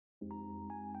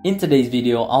In today's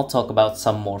video, I'll talk about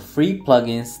some more free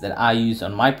plugins that I use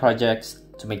on my projects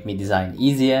to make me design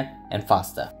easier and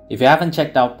faster. If you haven't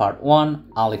checked out part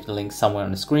 1, I'll leave the link somewhere on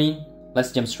the screen.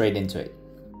 Let's jump straight into it.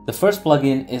 The first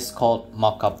plugin is called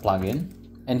Mockup plugin,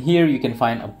 and here you can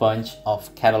find a bunch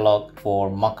of catalog for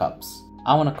mockups.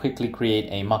 I want to quickly create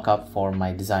a mockup for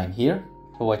my design here.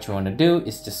 So what you want to do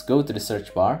is just go to the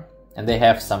search bar, and they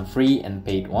have some free and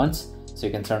paid ones. So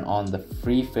you can turn on the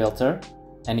free filter,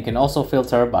 and you can also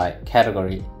filter by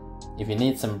category. If you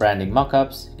need some branding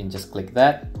mockups, you can just click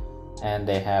that, and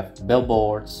they have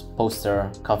billboards,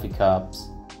 poster, coffee cups.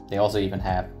 They also even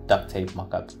have duct tape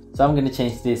mockups. So I'm going to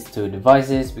change this to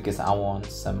devices because I want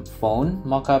some phone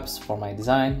mockups for my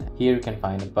design. Here you can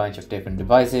find a bunch of different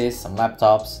devices, some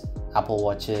laptops, Apple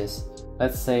Watches.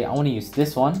 Let's say I want to use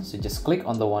this one, so just click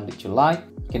on the one that you like.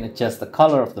 You can adjust the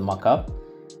color of the mockup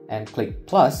and click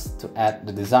plus to add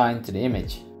the design to the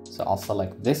image. So I'll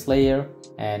select this layer,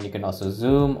 and you can also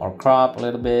zoom or crop a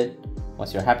little bit.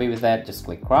 Once you're happy with that, just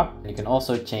click crop. You can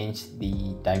also change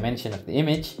the dimension of the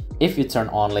image. If you turn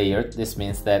on layered, this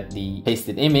means that the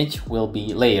pasted image will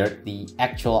be layered. The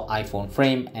actual iPhone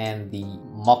frame and the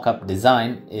mockup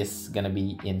design is gonna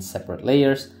be in separate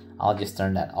layers. I'll just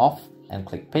turn that off and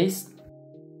click paste.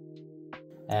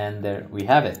 And there we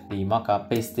have it, the mockup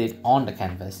pasted on the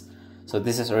canvas. So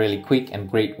this is a really quick and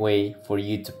great way for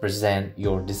you to present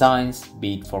your designs,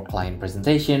 be it for client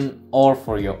presentation or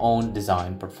for your own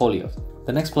design portfolio.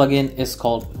 The next plugin is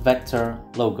called Vector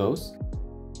Logos.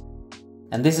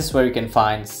 And this is where you can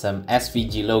find some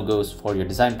SVG logos for your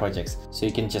design projects. So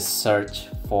you can just search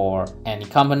for any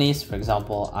companies. For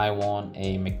example, I want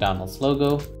a McDonald's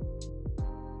logo.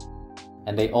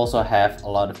 And they also have a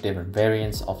lot of different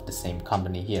variants of the same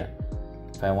company here.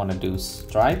 If I want to do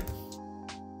Stripe,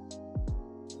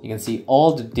 you can see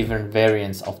all the different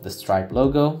variants of the Stripe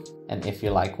logo. And if you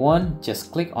like one,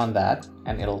 just click on that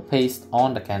and it'll paste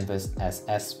on the canvas as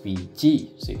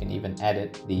SVG. So you can even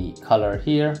edit the color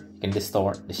here. You can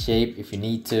distort the shape if you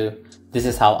need to. This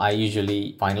is how I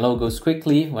usually find logos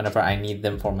quickly whenever I need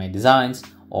them for my designs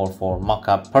or for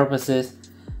mockup purposes.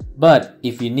 But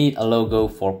if you need a logo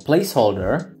for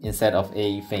placeholder instead of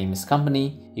a famous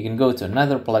company, you can go to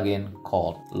another plugin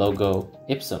called Logo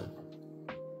Ipsum.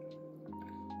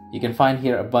 You can find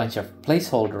here a bunch of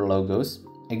placeholder logos,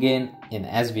 again in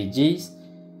SVGs.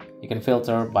 You can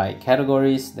filter by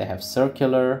categories. They have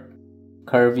circular,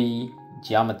 curvy,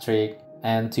 geometric,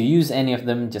 and to use any of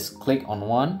them, just click on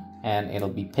one and it'll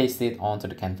be pasted onto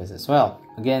the canvas as well.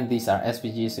 Again, these are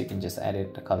SVGs, so you can just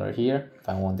edit the color here. If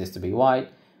I want this to be white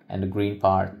and the green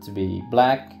part to be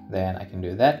black, then I can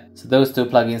do that. So those two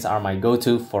plugins are my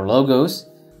go-to for logos.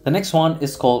 The next one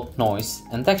is called Noise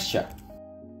and Texture.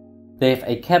 They have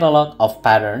a catalog of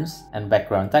patterns and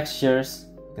background textures.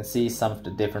 You can see some of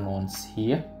the different ones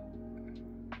here.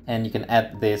 And you can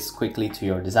add this quickly to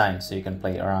your design. So you can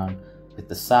play around with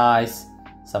the size,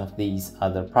 some of these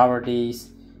other properties.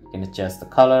 You can adjust the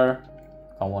color.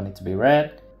 If I want it to be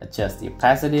red, adjust the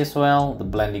opacity as well, the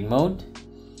blending mode.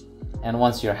 And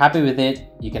once you're happy with it,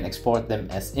 you can export them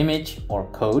as image or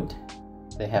code.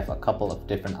 They have a couple of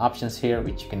different options here,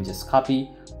 which you can just copy,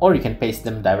 or you can paste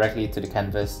them directly to the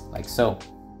canvas like so.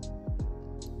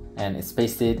 And it's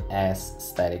pasted as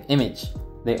static image.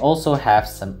 They also have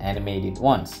some animated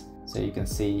ones. So you can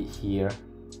see here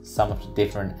some of the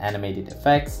different animated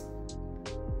effects.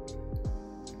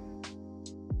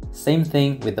 Same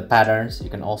thing with the patterns. You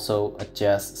can also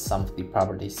adjust some of the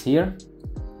properties here.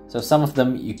 So some of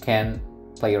them you can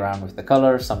play around with the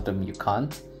color, some of them you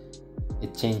can't.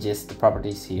 It changes the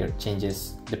properties here,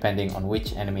 changes depending on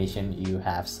which animation you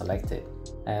have selected.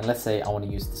 And let's say I want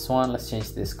to use this one. Let's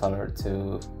change this color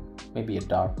to maybe a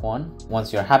dark one.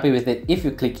 Once you're happy with it, if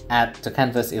you click add to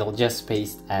canvas, it'll just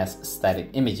paste as static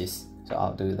images. So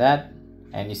I'll do that,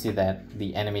 and you see that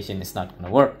the animation is not going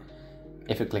to work.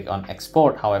 If you click on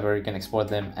export, however, you can export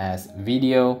them as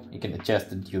video. You can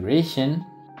adjust the duration,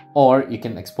 or you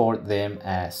can export them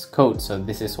as code. So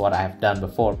this is what I have done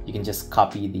before. You can just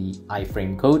copy the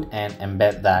iframe code and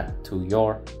embed that to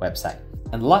your website.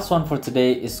 And the last one for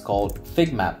today is called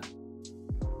Figma.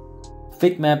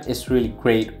 Figma is really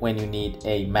great when you need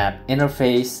a map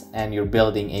interface and you're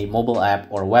building a mobile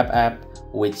app or web app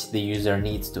which the user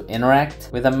needs to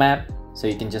interact with a map. So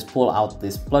you can just pull out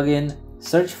this plugin,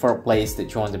 search for a place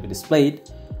that you want to be displayed.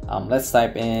 Let's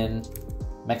type in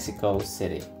Mexico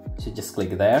City. So just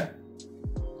click there.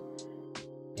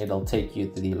 It'll take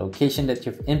you to the location that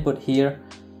you've input here.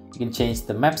 You can change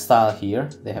the map style here.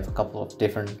 They have a couple of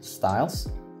different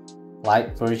styles.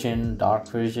 Light version, dark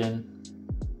version,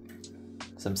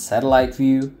 some satellite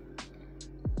view,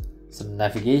 some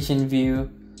navigation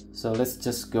view, So let's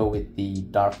just go with the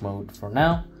dark mode for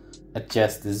now.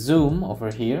 Adjust the zoom over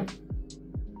here.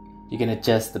 You can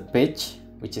adjust the pitch,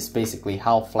 which is basically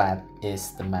how flat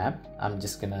is the map. I'm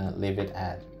just gonna leave it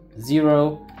at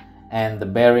 0. And the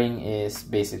bearing is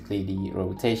basically the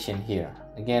rotation here.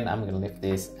 Again, I'm gonna leave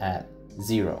this at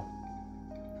 0.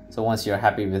 So once you're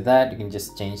happy with that, you can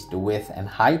just change the width and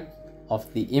height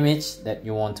of the image that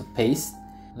you want to paste.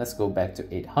 Let's go back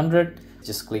to 800.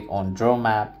 Just click on Draw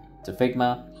Map to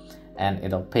Figma and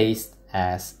it'll paste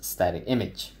as static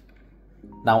image.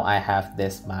 Now I have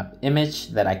this map image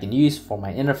that I can use for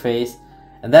my interface.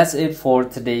 And that's it for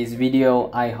today's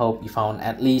video. I hope you found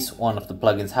at least one of the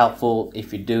plugins helpful.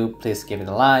 If you do, please give it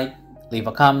a like, leave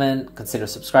a comment, consider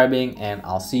subscribing, and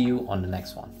I'll see you on the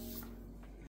next one.